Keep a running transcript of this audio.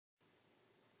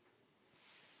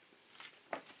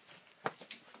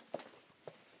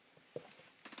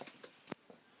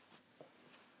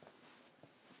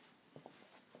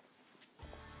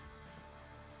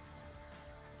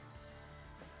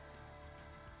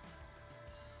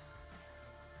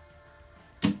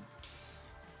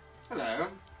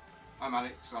I'm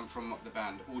Alex, I'm from the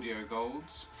band Audiogold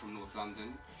from North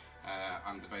London.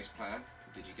 I'm the bass player,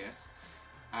 did you guess?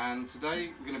 And today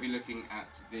we're going to be looking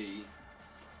at the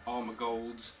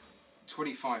audiogold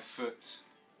 25-foot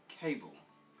cable.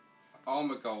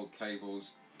 Audiogold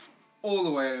cables all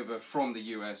the way over from the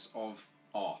US of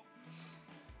R.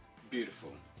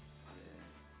 Beautiful.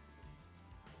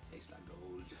 Tastes like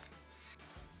gold.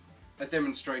 A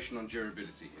demonstration on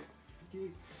durability here.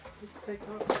 Dude, let's pack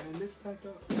up, man. Let's pack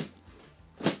up.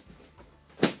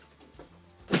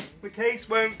 My case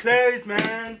won't close,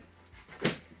 man.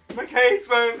 My case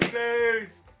won't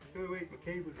close. Oh wait, my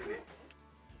cable's in it.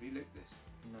 Have you licked this?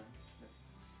 No.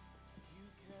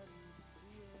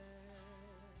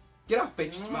 Get up, bitch,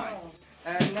 it's mine.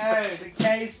 No, the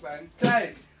case won't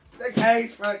close. The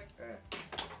case won't.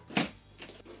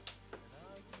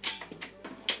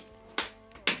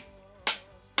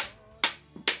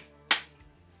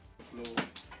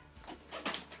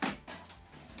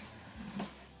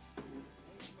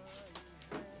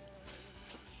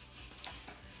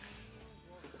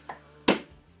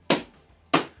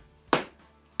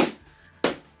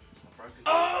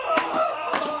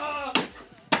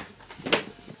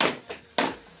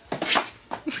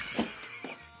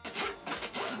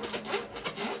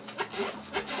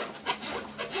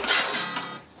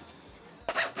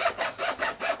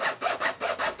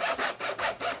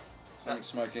 Something's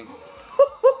smoking.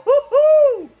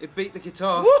 It beat the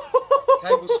guitar.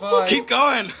 Cable's fine. Keep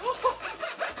going!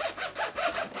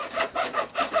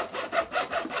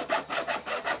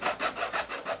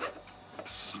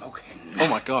 Smoking. Oh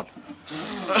my god.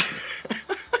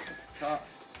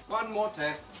 One more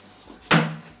test.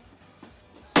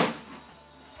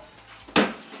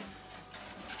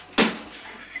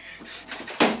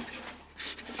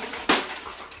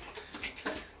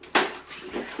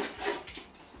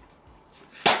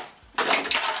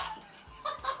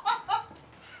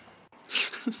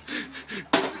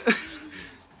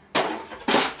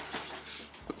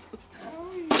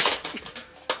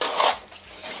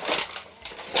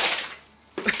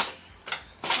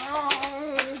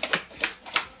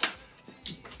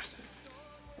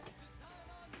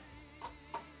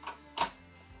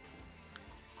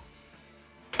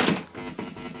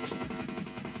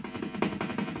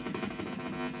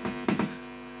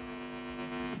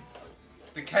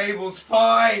 The cable's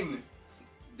fine.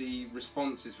 The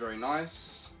response is very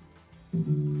nice.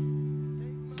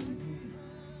 Sounds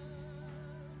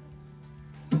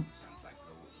like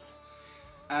gold.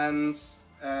 And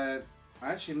I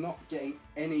actually am not getting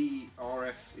any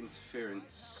RF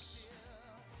interference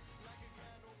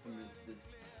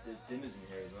There's dimmers in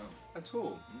here as well. at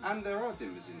all. And there are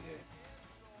dimmers in here.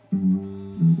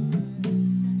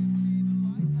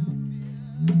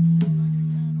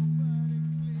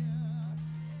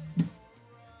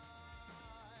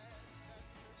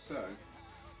 So,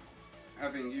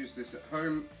 having used this at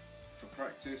home for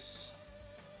practice,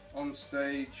 on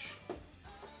stage,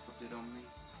 put it on me.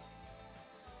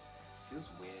 Feels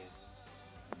weird.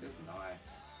 Feels nice.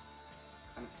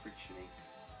 Kind of frictiony.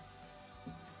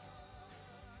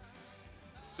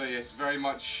 So yes, very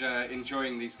much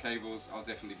enjoying these cables. I'll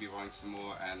definitely be buying some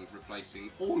more and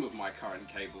replacing all of my current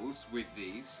cables with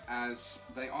these, as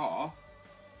they are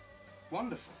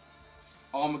wonderful.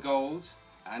 audiogold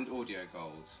and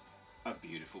audiogold, a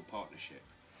beautiful partnership.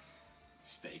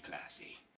 Stay classy.